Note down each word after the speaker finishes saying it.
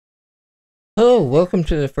Hello, welcome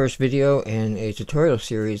to the first video in a tutorial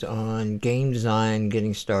series on game design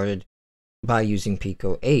getting started by using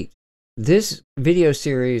PICO-8. This video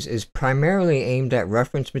series is primarily aimed at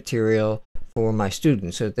reference material for my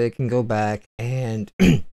students so that they can go back and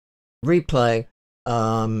replay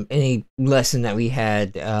any lesson that we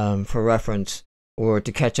had for reference or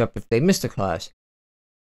to catch up if they missed a class.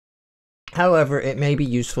 However, it may be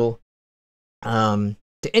useful to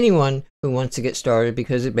anyone who wants to get started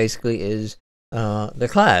because it basically is the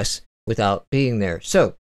class without being there.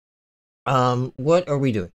 So, what are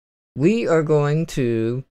we doing? We are going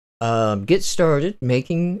to get started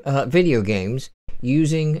making video games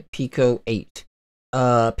using PICO-8.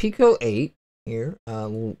 PICO-8, here,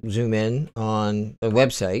 we'll zoom in on the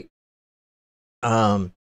website.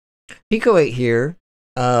 PICO-8 here,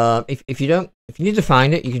 if you need to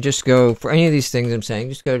find it, you can just go, for any of these things I'm saying,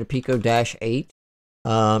 just go to PICO-8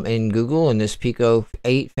 in Google, and this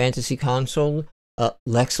PICO-8 Fantasy Console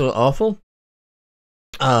Lexel Awful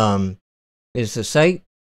is the site.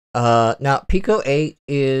 Now PICO-8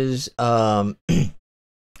 is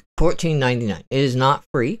 $14.99. It is not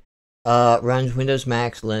free. Runs Windows,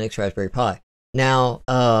 Mac, Linux, Raspberry Pi. Now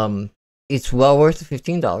it's well worth the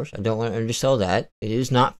 $15. I don't want to undersell that. It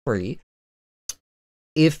is not free.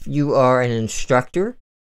 If you are an instructor,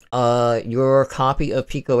 your copy of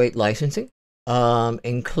PICO-8 licensing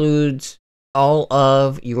includes all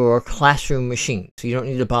of your classroom machines. So you don't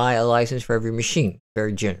need to buy a license for every machine.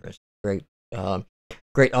 Very generous. Great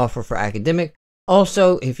offer for academic.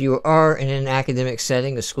 Also, if you are in an academic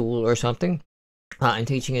setting, a school or something, and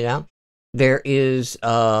teaching it out, there is,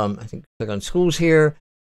 I think, click on schools here.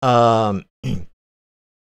 Every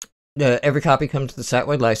copy comes to the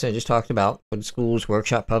site-wide license I just talked about for the schools,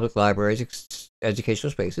 workshop, public libraries,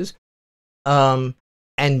 educational spaces.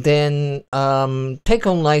 And then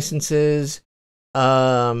take-home licenses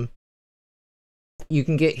you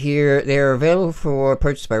can get here. They are available for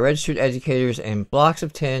purchase by registered educators in blocks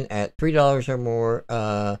of 10 at $3 or more,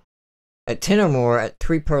 at 10 or more at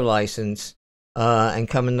 3 per license, and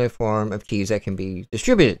come in the form of keys that can be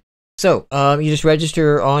distributed. So you just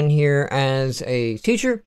register on here as a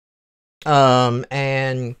teacher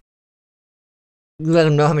and let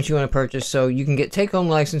them know how much you want to purchase. So you can get take-home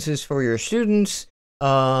licenses for your students.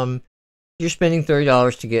 You're spending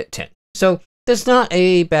 $30 to get 10. So that's not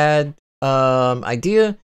a bad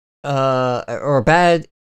idea or a bad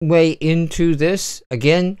way into this.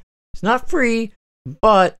 Again, it's not free,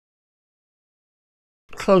 but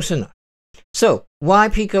close enough. So why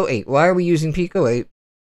PICO-8? Why are we using PICO-8?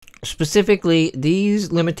 Specifically,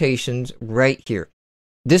 these limitations right here.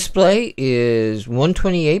 Display is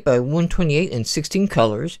 128 by 128 in 16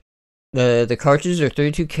 colors. The cartridges are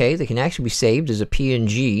 32K. They can actually be saved as a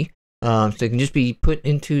PNG. So they can just be put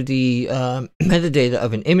into the metadata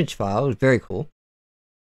of an image file. It's very cool.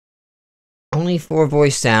 Only for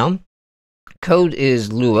voice sound. Code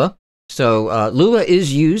is Lua. So Lua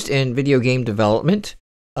is used in video game development.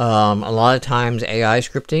 A lot of times AI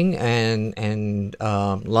scripting and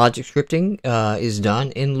logic scripting is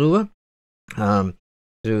done in Lua. So,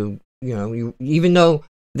 you know, even though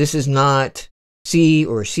this is not C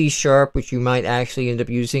or C#, which you might actually end up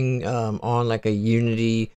using on like a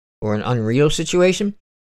Unity or an Unreal situation,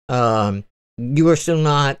 you are still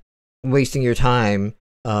not wasting your time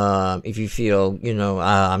if you feel, you know,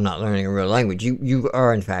 I'm not learning a real language. You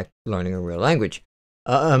are, in fact, learning a real language.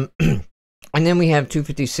 And then we have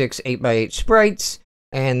 256 8x8 sprites,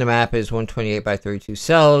 and the map is 128 by 32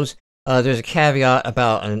 cells. There's a caveat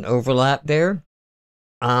about an overlap there.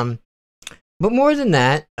 But more than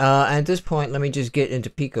that, at this point, let me just get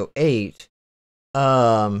into PICO-8.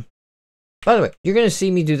 By the way, you're going to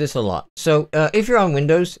see me do this a lot. So if you're on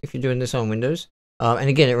Windows, if you're doing this on Windows, and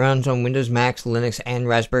again, it runs on Windows, Mac, Linux, and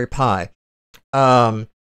Raspberry Pi. And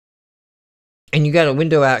you got a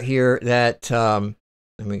window out here that, let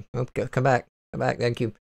me, come back, thank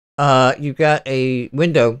you. You've got a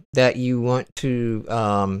window that you want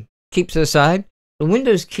to keep to the side. The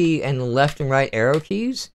Windows key and the left and right arrow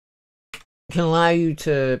keys can allow you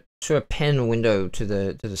to sort of pen a window to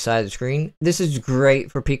the side of the screen. This is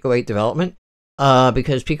great for PICO-8 development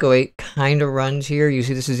because PICO-8 kind of runs here. You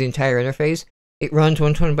see, this is the entire interface. It runs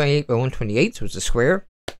 128 by 128, so it's a square.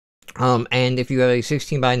 And if you have a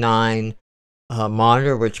 16 by 9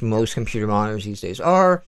 monitor, which most computer monitors these days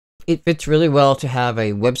are, it fits really well to have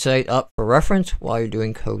a website up for reference while you're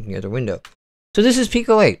doing code in the other window. So this is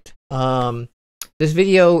PICO-8. This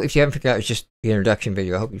video, if you haven't figured out, is just the introduction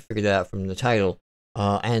video. I hope you figured that out from the title.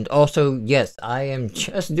 And also, yes, I am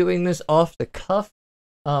just doing this off the cuff.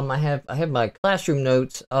 I have my classroom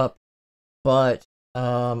notes up, but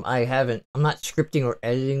I'm not scripting or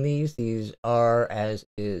editing these. These are as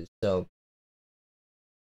is. So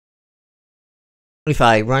if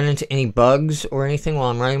I run into any bugs or anything while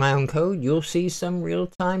I'm running my own code, you'll see some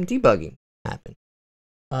real-time debugging happen.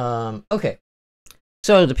 Okay.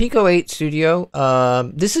 So the PICO-8 Studio,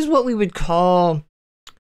 this is what we would call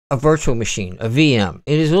a virtual machine, a VM.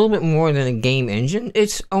 It is a little bit more than a game engine.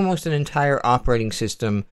 It's almost an entire operating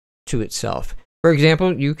system to itself. For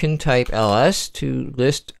example, you can type ls to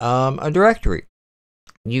list a directory.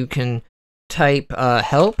 You can type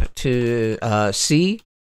help to C,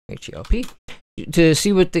 HELP, to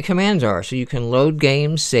see what the commands are. So you can load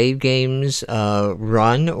games, save games,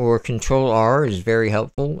 run, or control R is very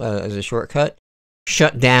helpful as a shortcut.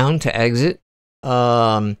 Shut down to exit.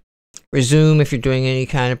 Resume if you're doing any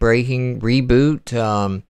kind of breaking.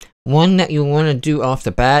 Reboot. One that you'll want to do off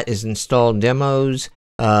the bat is install demos.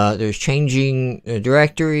 There's changing the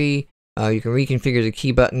directory. You can reconfigure the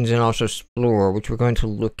key buttons and also explore, which we're going to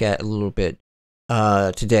look at a little bit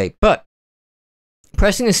today. But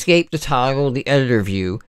pressing escape to toggle the editor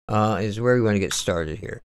view is where we want to get started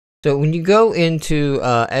here. So when you go into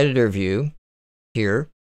editor view here,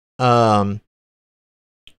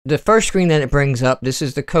 the first screen that it brings up, this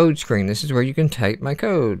is the code screen. This is where you can type my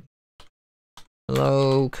code.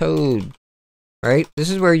 Hello, code. Right? This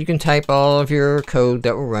is where you can type all of your code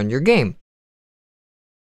that will run your game.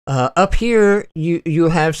 Up here, you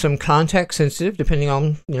have some context sensitive, depending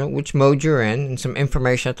on which mode you're in, and some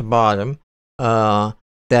information at the bottom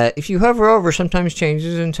that if you hover over, sometimes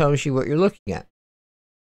changes and tells you what you're looking at.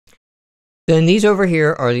 Then these over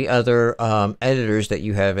here are the other editors that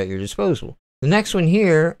you have at your disposal. The next one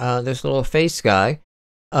here, this little face guy,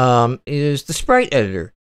 is the sprite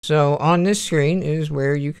editor. So on this screen is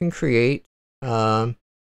where you can create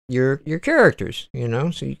your characters,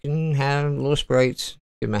 so you can have little sprites.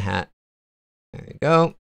 Give him a hat. There you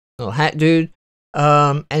go. Little hat dude.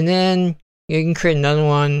 And then you can create another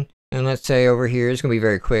one. And let's say over here, it's going to be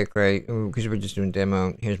very quick, right? Because we're just doing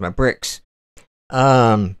demo. Here's my bricks.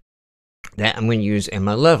 That I'm going to use in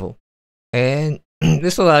my level. And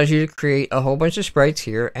this allows you to create a whole bunch of sprites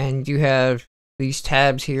here. And you have these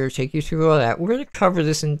tabs here take you through all that. We're going to cover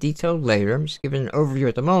this in detail later. I'm just giving an overview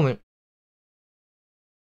at the moment,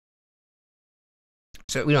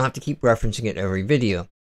 so we don't have to keep referencing it every video.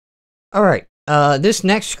 All right, this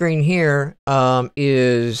next screen here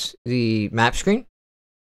is the map screen.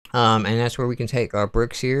 And that's where we can take our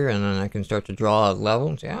bricks here, and then I can start to draw a level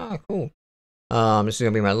and say, cool. This is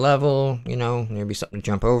going to be my level, there'll be something to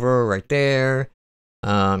jump over right there.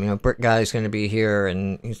 Brick guy's going to be here,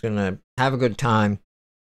 and he's going to have a good time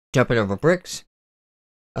jumping over bricks.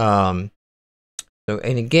 And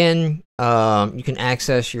again, you can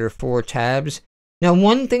access your 4 tabs. Now,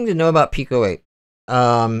 one thing to know about PICO-8,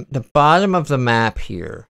 the bottom of the map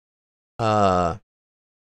here,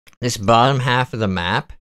 this bottom half of the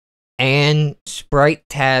map, and sprite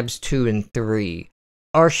tabs 2 and 3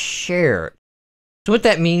 are shared. So what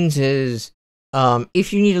that means is,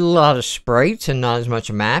 if you need a lot of sprites and not as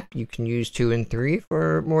much map, you can use 2 and 3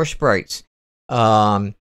 for more sprites.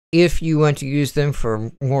 If you want to use them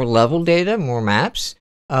for more level data, more maps,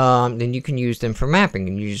 then you can use them for mapping,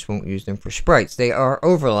 and you just won't use them for sprites. They are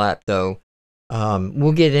overlapped, though.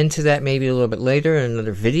 We'll get into that maybe a little bit later in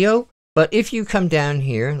another video. But if you come down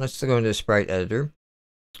here, let's go into the sprite editor,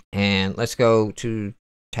 and let's go to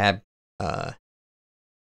tab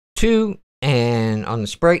 2. And on the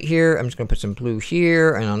sprite here, I'm just going to put some blue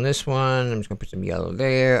here, and on this one, I'm just going to put some yellow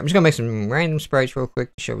there. I'm just going to make some random sprites real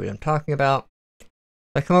quick to show what I'm talking about. If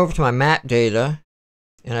I come over to my map data,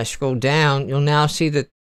 and I scroll down, you'll now see that,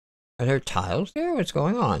 are there tiles there? What's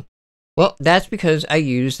going on? Well, that's because I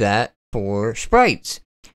use that for sprites.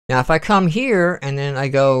 Now, if I come here, and then I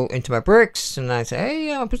go into my bricks, and I say,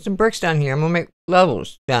 hey, I'll put some bricks down here. I'm going to make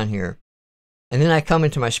levels down here. And then I come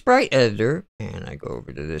into my sprite editor, and I go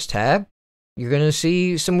over to this tab. You're going to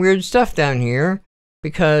see some weird stuff down here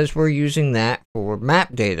because we're using that for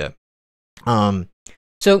map data.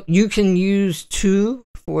 So you can use 2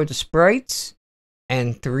 for the sprites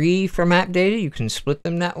and 3 for map data. You can split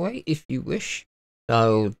them that way if you wish.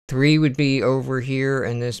 So 3 would be over here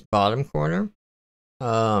in this bottom corner.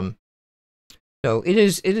 So it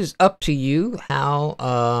is up to you how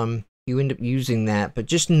you end up using that, but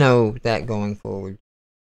just know that going forward.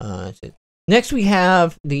 That's it. Next we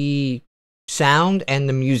have the sound and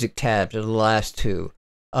the music tabs are the last 2.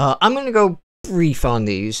 I'm going to go brief on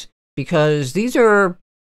these because these are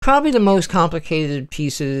probably the most complicated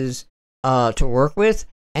pieces to work with,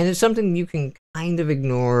 and it's something you can kind of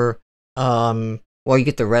ignore while you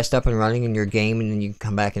get the rest up and running in your game, and then you can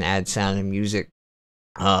come back and add sound and music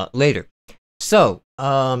later. So,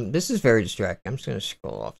 this is very distracting. I'm just going to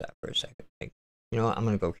scroll off that for a second. You know what? I'm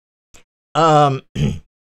going to go.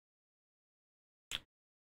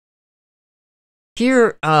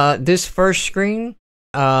 Here, this first screen,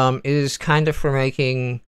 is kind of for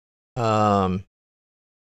making, you can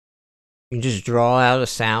just draw out a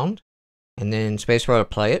sound, and then spacebar to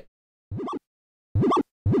play it.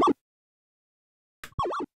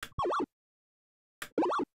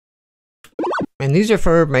 And these are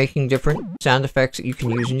for making different sound effects that you can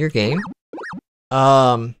use in your game.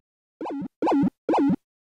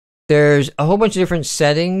 There's a whole bunch of different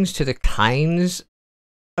settings to the kinds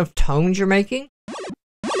of tones you're making.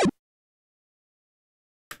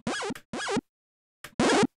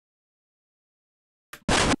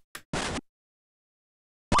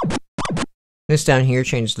 This down here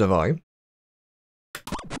changes the volume.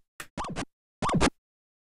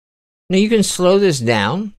 Now you can slow this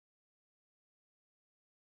down.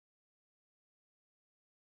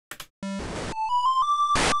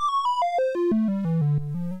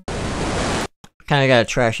 Kind of got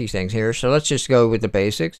trashy things here, so let's just go with the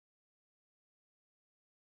basics.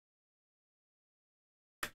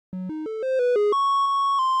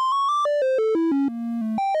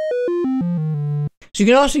 So you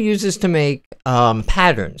can also use this to make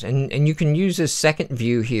patterns, and you can use this second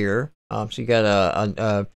view here. So you got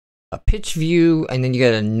a pitch view, and then you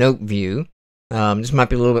got a note view. This might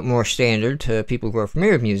be a little bit more standard to people who are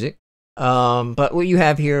familiar with music. But what you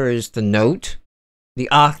have here is the note, the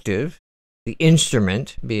octave, the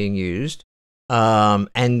instrument being used,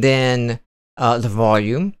 and then the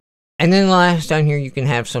volume. And then last down here you can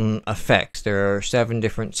have some effects. There are 7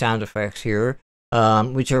 different sound effects here,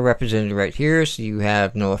 which are represented right here. So you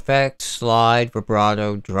have no effects, slide,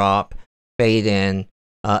 vibrato, drop, fade in.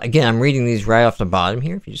 Again, I'm reading these right off the bottom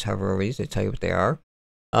here. If you just hover over these, they tell you what they are.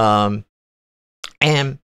 And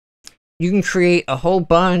you can create a whole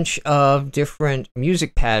bunch of different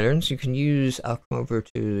music patterns. You can use, I'll come over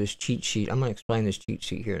to this cheat sheet. I'm going to explain this cheat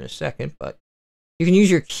sheet here in a second, but you can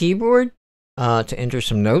use your keyboard to enter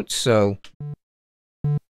some notes. So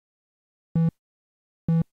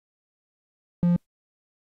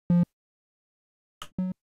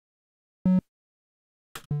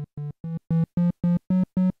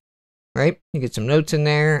right, you get some notes in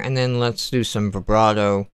there, and then let's do some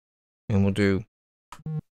vibrato, and we'll do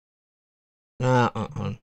there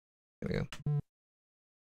we go.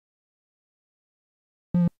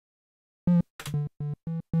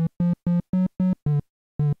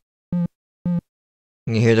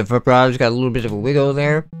 And you hear the vibrato's got a little bit of a wiggle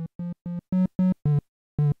there.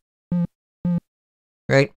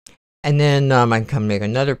 Right? And then I can come make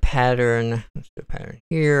another pattern. Let's do a pattern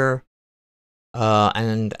here.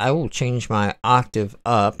 And I will change my octave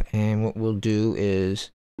up, and what we'll do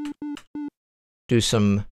is do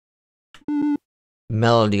some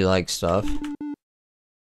melody-like stuff.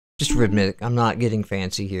 Just rhythmic. I'm not getting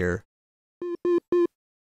fancy here.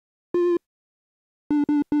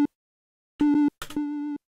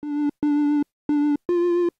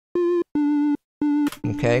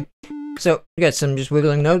 Okay, so you got some just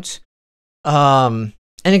wiggling notes. And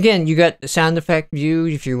again, you got the sound effect view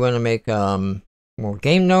if you want to make more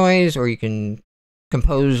game noise, or you can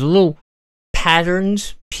compose little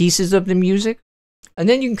patterns, pieces of the music. And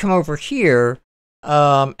then you can come over here,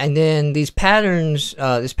 and then these patterns,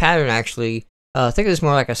 this pattern actually, think of this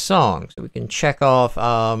more like a song. So we can check off,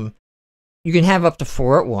 you can have up to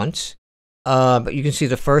 4 at once. But you can see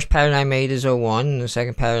the first pattern I made is 01, and the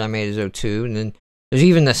second pattern I made is 02, and then there's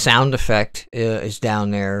even the sound effect is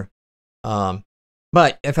down there.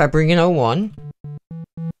 But if I bring in 01,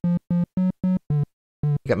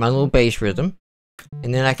 got my little bass rhythm,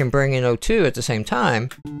 and then I can bring in 02 at the same time.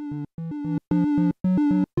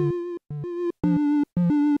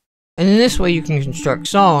 And in this way you can construct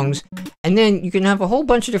songs, and then you can have a whole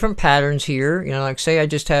bunch of different patterns here. You know, like say I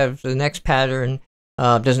just have the next pattern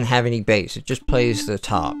doesn't have any bass. It just plays the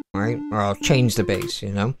top, right? Or I'll change the bass,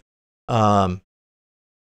 you know.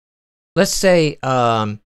 Let's say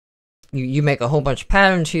you make a whole bunch of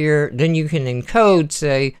patterns here, then you can encode,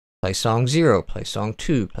 say, play song 0, play song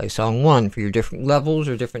 2, play song 1 for your different levels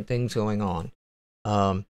or different things going on.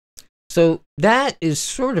 So that is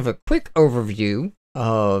sort of a quick overview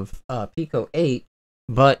of PICO-8,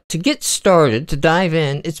 but to get started, to dive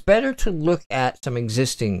in, it's better to look at some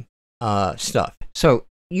existing stuff. So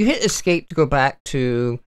you hit escape to go back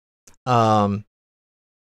to the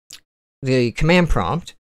command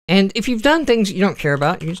prompt. And if you've done things you don't care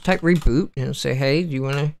about, you just type reboot and say, hey, do you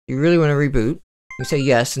really want to reboot? You say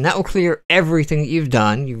yes, and that will clear everything that you've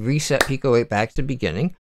done. You reset PICO-8 back to the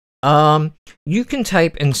beginning. You can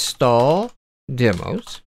type install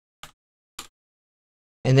demos.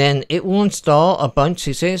 and then it will install a bunch.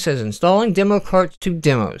 You see, it says installing demo carts to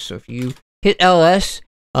demos. So if you hit LS,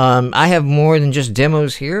 I have more than just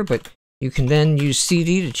demos here, but you can then use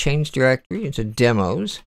CD to change directory into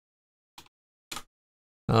demos.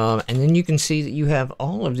 And then you can see that you have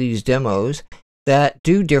all of these demos that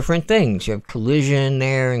do different things. You have collision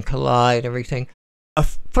there and collide, everything. A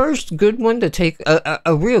first good one to take,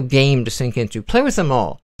 a real game to sink into. Play with them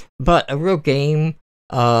all. But a real game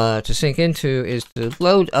to sink into is to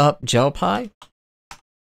load up GelPi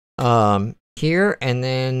here, and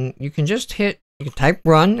then you can just hit, you can type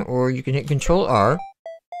run, or you can hit Control R.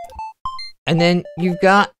 And then you've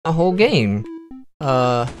got a whole game.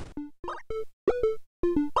 Oh,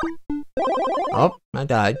 I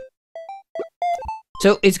died.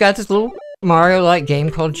 So it's got this little Mario-like game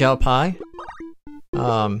called GelPi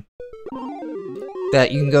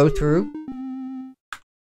that you can go through.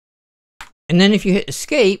 And then if you hit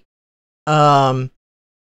escape, it's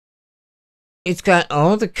got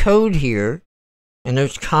all the code here, and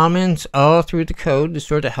there's comments all through the code to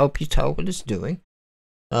sort of help you tell what it's doing.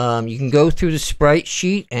 You can go through the sprite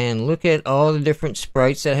sheet and look at all the different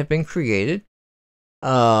sprites that have been created.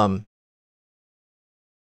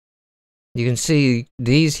 You can see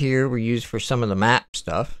these here were used for some of the map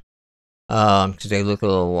stuff, because they look a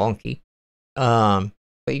little wonky.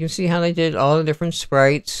 But you can see how they did all the different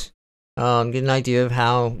sprites. Get an idea of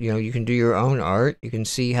how, you can do your own art. You can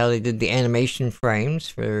see how they did the animation frames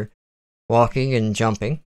for walking and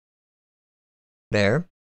jumping there.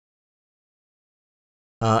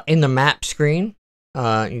 In the map screen,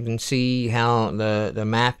 you can see how the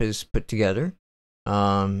map is put together.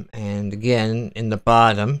 And again, in the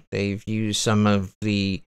bottom, they've used some of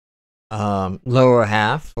the lower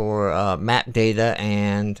half for map data,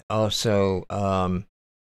 and also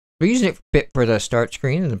we're using it a bit for the start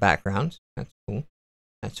screen in the background. That's cool.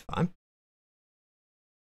 That's fine.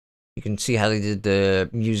 You can see how they did the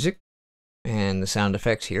music and the sound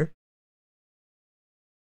effects here.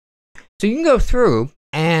 So you can go through,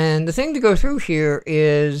 and the thing to go through here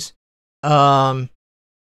is change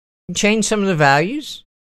some of the values,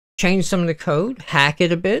 change some of the code, hack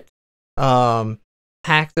it a bit, hack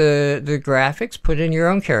the graphics, put in your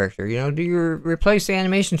own character. Replace the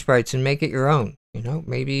animation sprites and make it your own.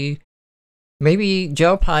 Maybe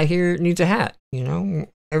GelPi here needs a hat.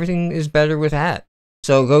 Everything is better with a hat.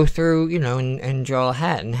 So go through, and draw a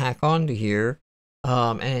hat and hack onto here,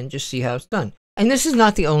 and just see how it's done. And this is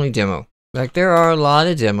not the only demo. Like, there are a lot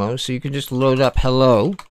of demos, so you can just load up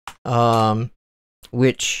Hello,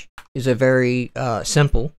 which is a very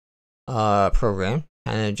simple program.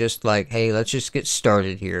 Kind of just like, hey, let's just get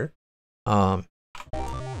started here. There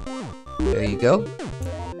you go.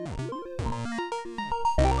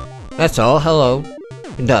 That's all Hello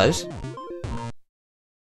does.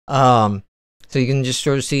 So you can just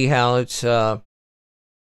sort of see how its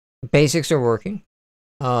basics are working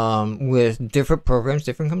with different programs,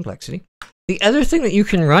 different complexity. The other thing that you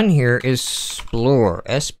can run here is Splore,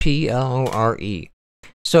 S-P-L-O-R-E.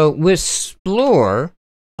 So with Splore,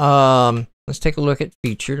 let's take a look at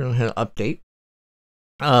featured and hit update.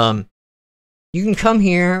 You can come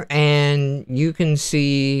here and you can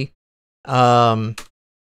see a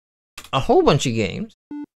whole bunch of games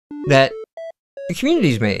that the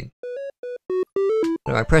community's made.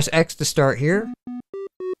 So I press X to start here.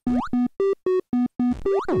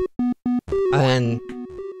 And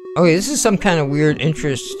okay, this is some kind of weird,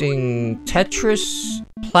 interesting Tetris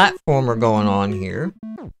platformer going on here.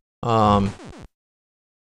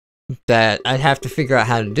 That I'd have to figure out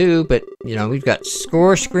how to do, but we've got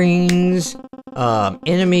score screens,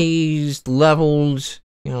 enemies, levels,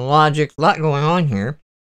 logic, a lot going on here.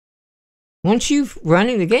 Once you've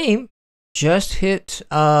running the game, just hit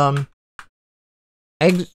not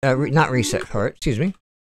reset cart, excuse me,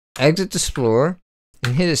 exit Explorer,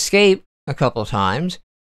 and hit escape a couple of times,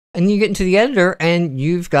 and you get into the editor, and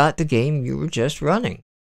you've got the game you were just running.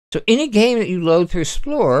 So any game that you load through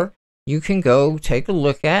Explorer, you can go take a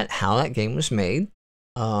look at how that game was made,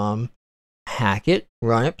 hack it,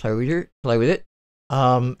 run it, play with it,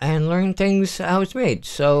 and learn things how it's made.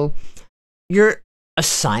 So your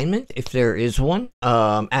assignment, if there is one,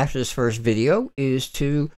 after this first video, is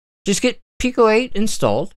to just get PICO-8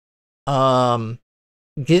 installed,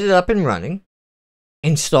 get it up and running,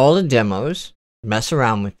 install the demos, mess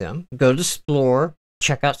around with them, go to Explore,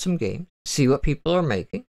 check out some games, see what people are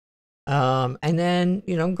making, and then,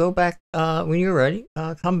 go back when you're ready,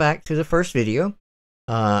 come back to the first video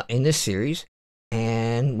in this series,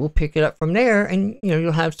 and we'll pick it up from there, and,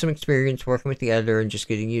 you'll have some experience working with the editor and just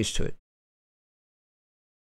getting used to it.